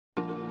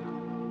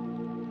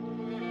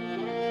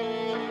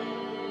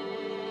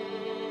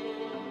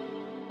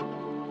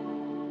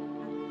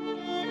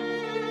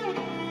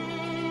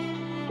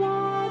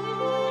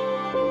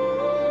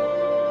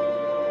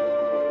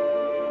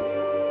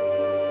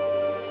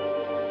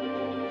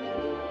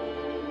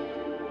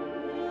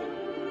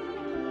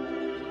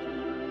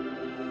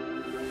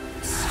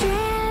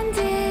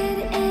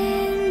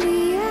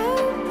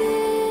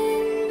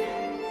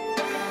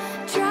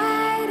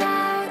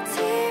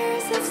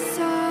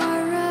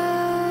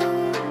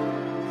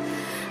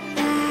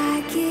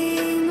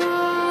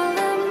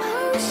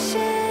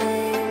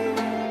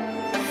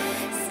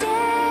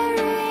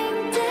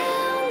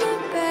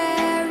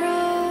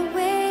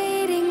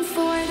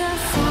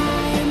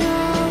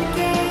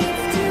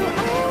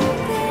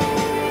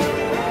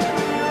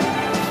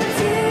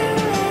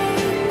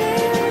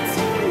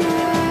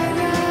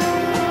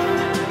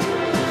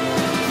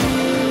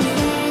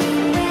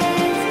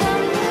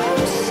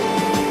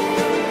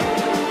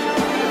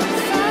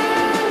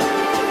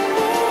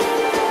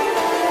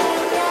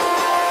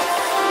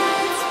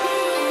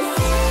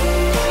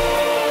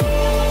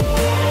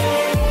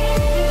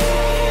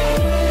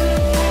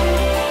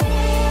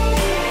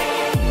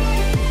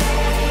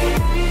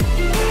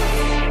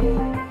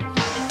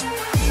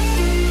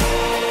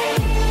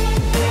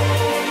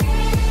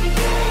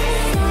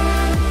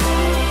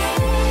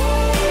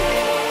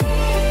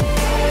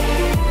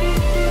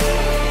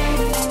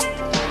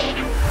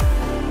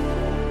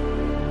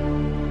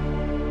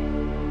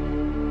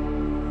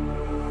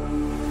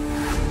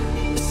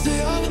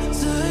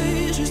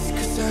contagious,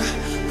 'cause I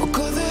broke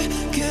all the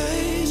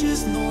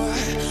cages. No, I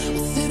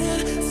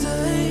didn't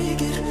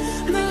take it.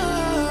 No,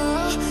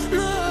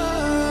 no.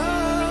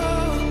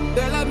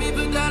 They let me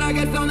put that, I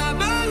guess they'll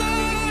never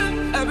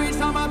learn. Every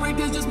time I break,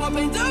 there's just more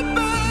pain to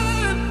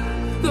burn.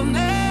 They'll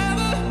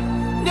never,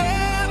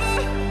 never,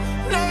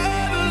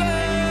 never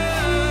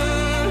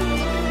learn.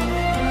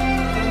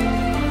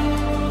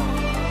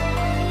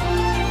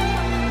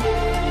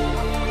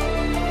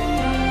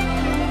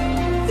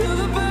 Till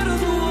the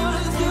battle's won,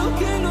 it's still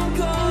kingdom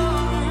come.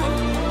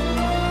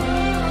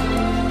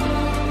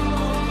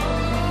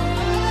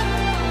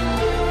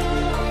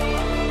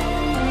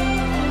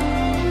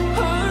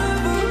 I'll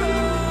never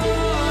run.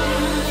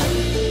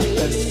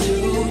 Let's do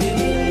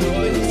it.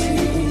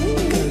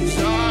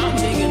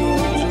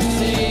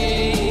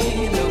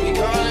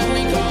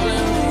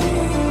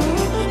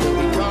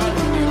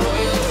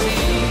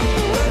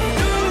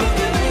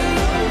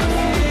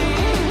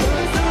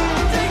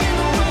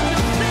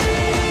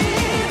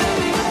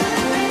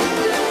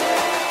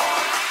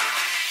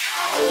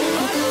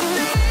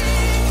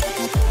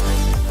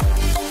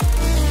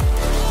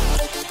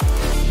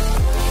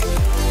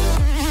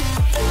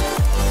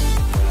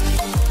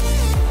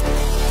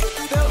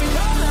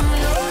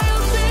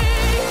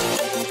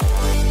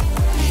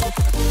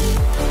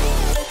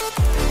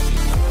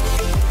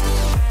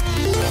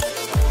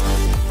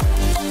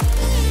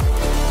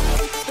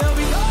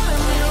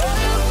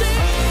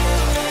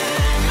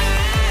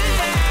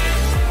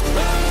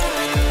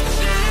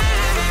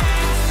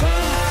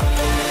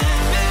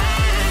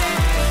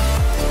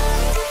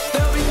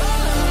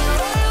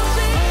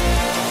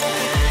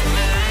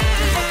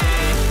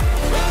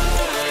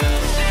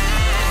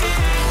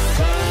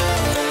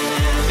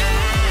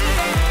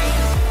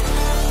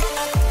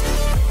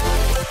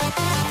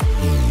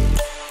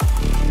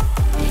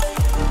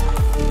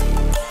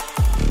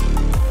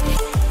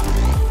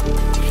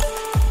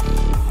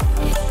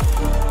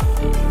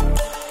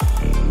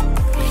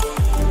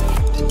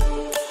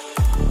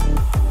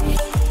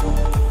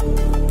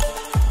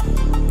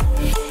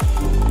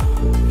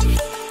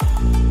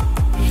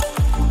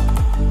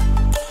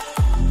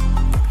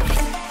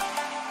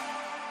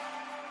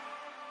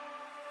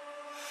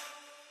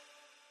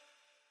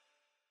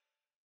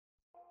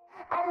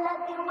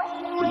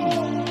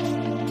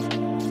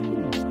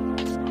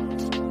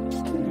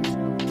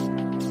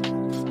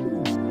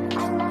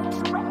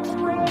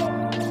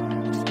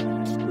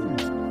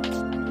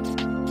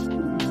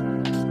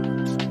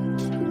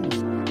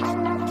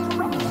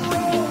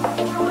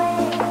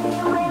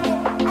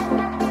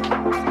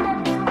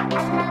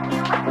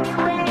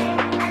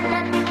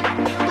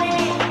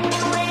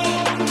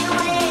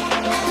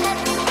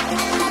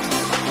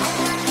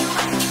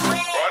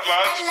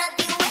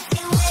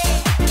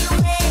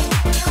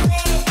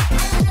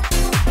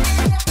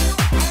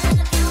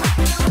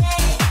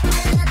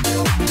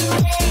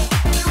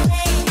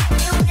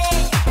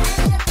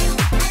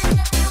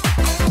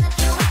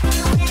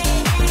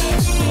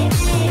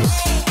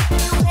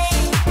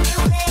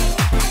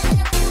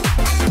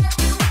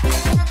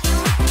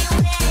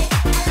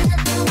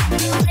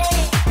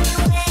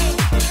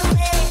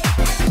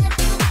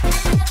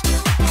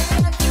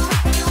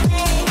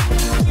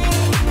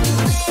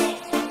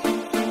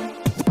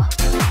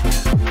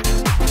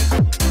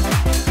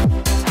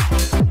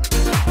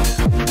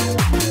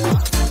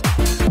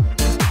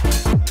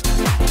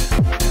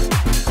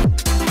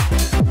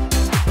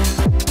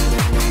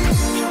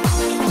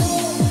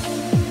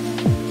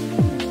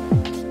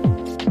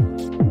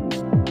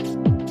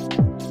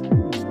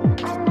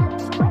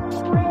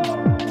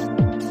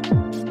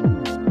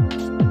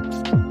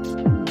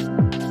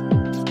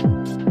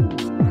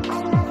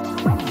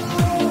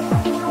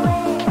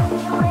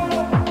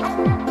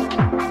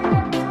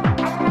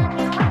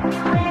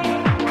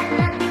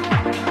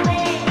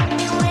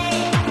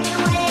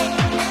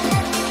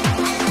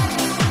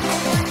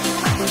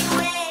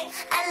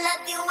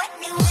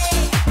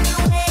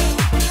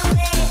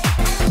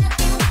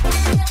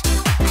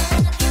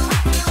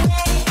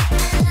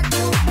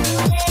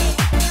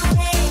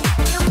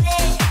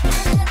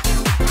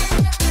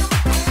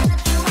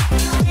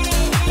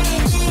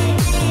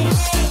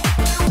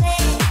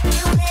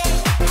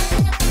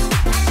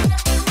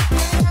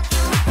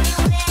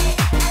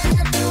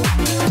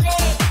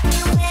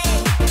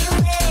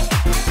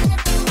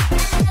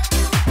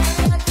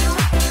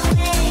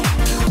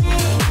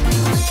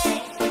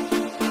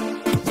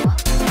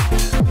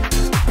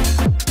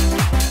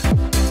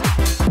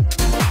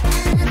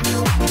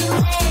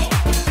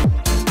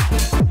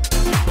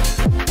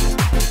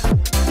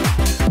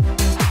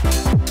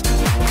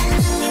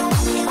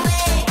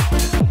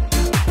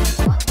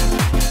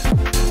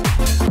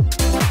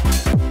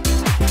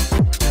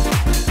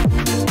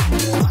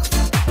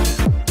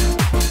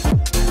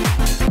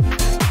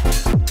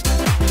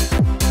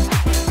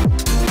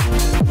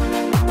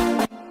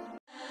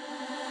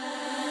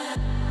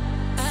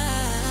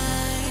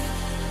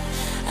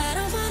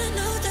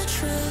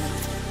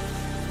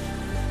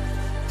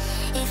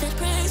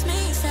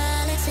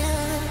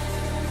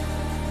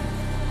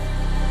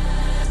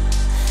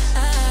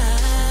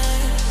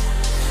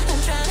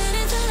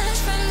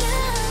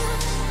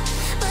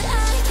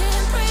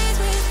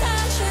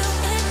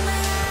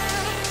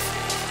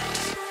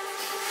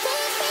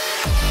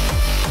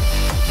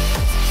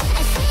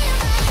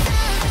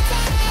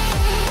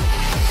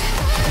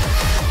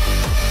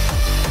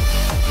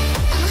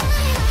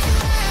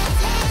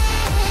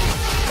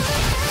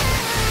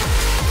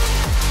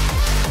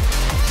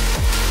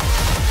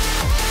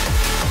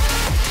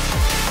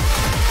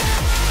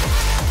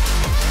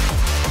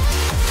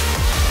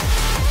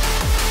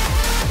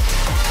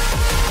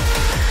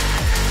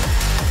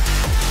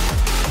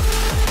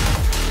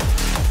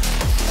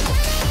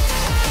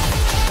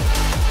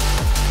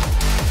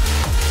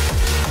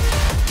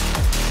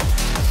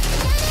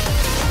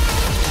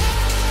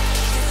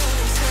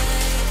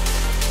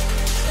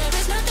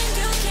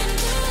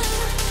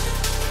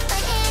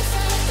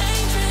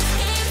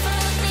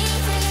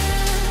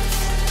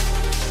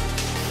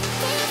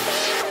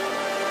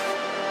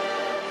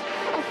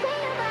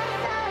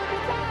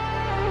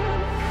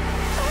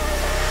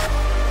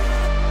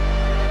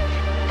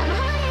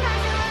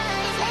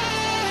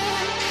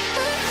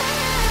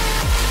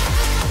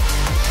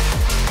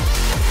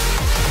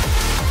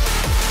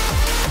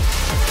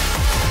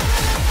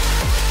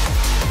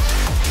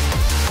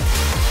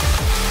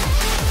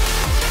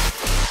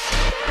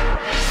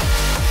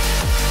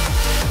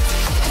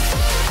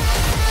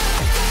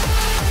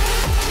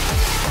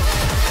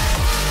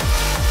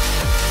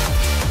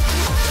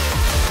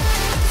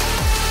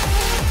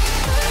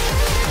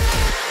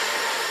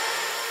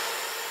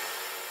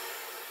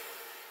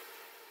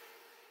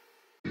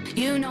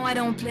 know I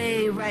don't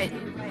play right.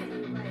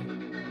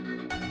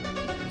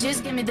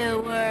 Just give me the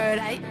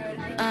word,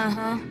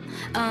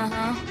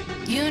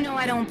 you know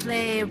I don't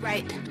play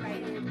right.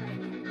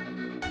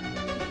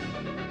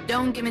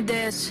 Don't give me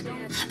this,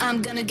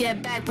 I'm gonna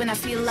get back when I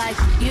feel like.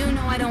 You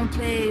know I don't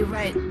play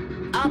right,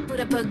 I'll put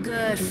up a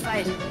good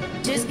fight.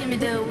 Just give me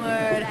the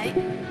word,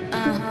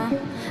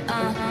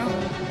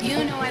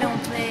 you know I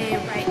don't play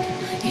right.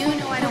 You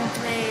know I don't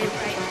play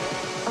right.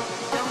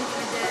 Don't give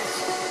me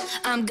this,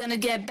 I'm gonna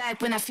get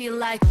back when I feel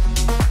like.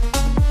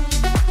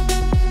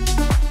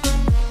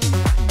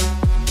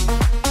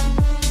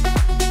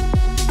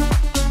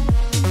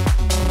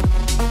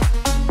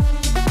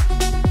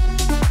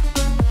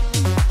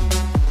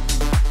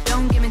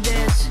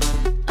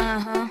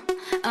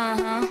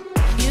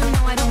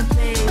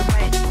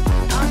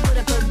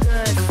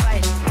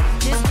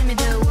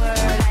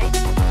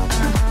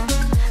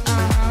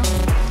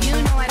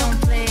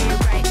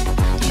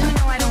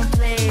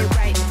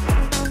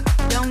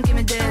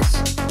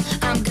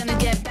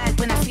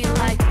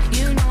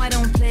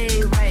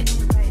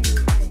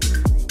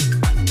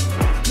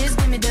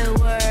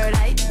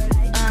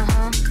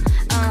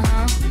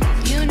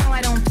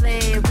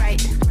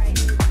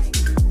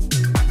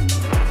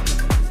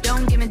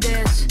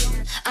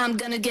 I'm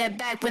gonna get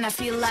back when I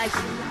feel like.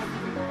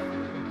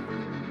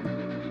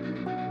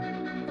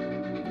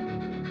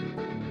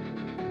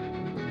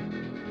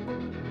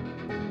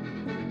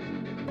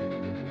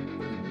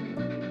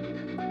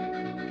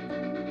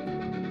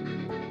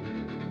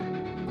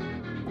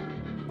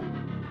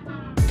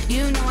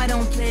 You know I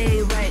don't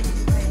play right.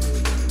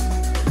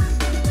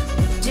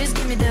 Just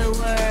give me the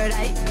word,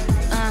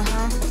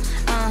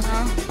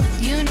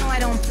 you know I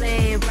don't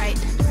play right.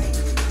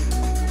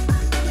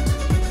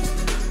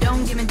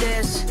 Don't give me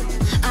this,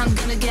 I'm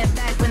gonna get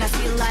back when I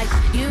feel like.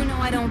 You know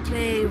I don't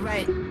play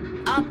right,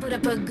 I'll put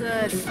up a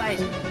good fight.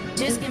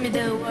 Just give me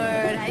the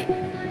word,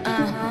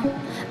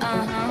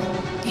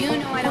 you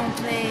know I don't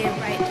play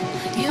right.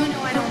 You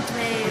know I don't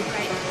play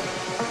right.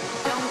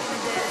 Don't give me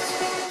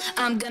this,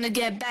 I'm gonna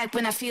get back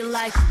when I feel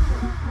like.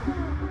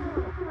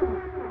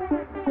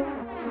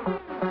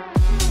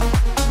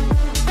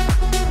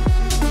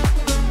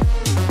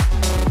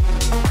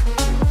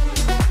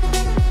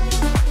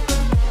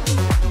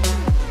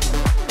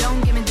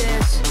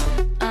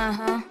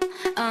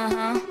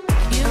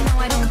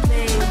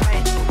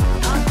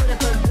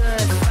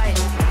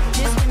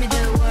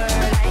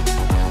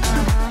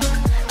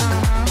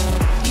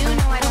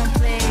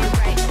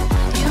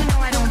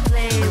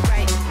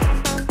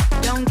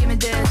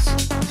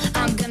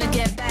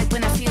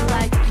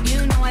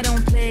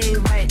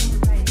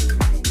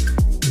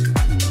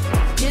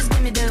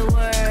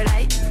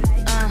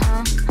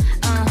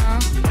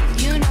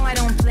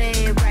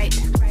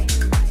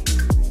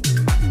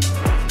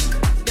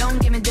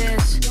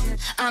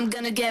 I'm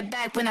gonna get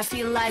back when I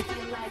feel like.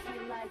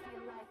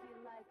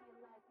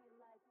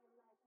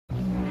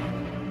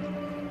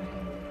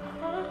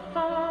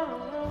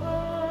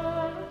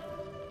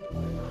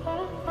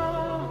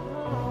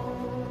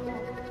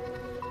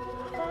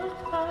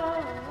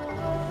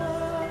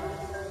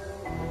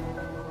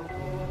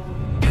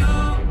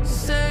 You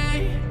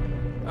say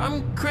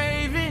I'm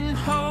craving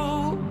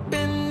hope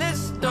in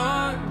this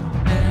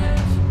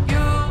darkness.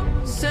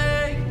 You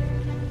say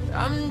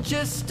I'm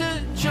just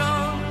a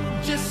joke.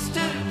 Just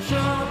a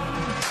joke.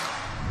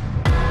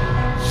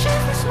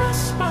 Shivers my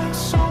spine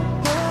so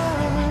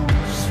bad.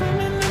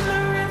 Swimming in the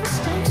river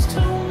stinks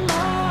too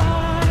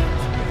much.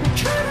 I'm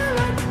trying to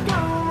let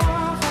go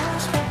of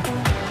us, but the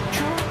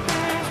truth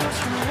is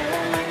what's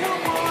really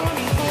one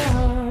of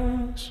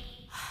us.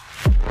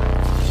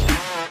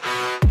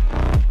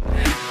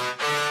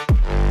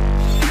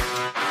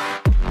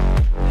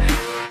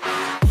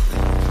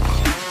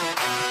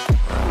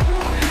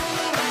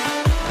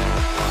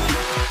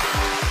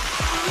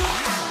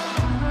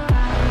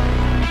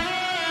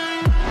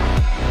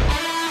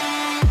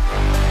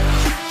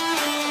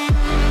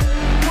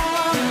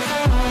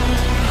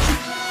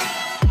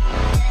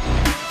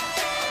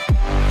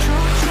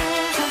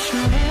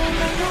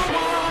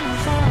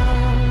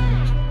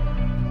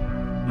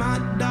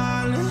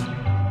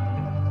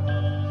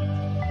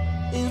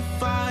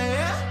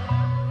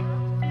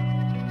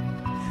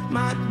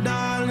 My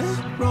darling,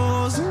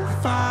 rose and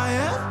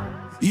fire.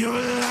 You're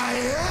a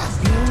liar.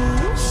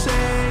 You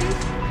say,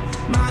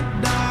 my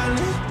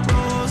darling,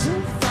 rose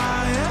and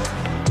fire.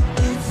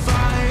 In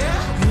fire.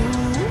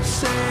 You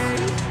say,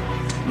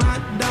 my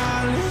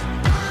darling,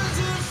 rose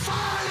and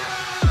fire.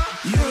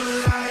 You're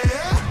a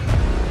liar.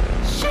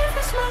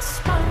 Shivers my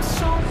spine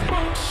so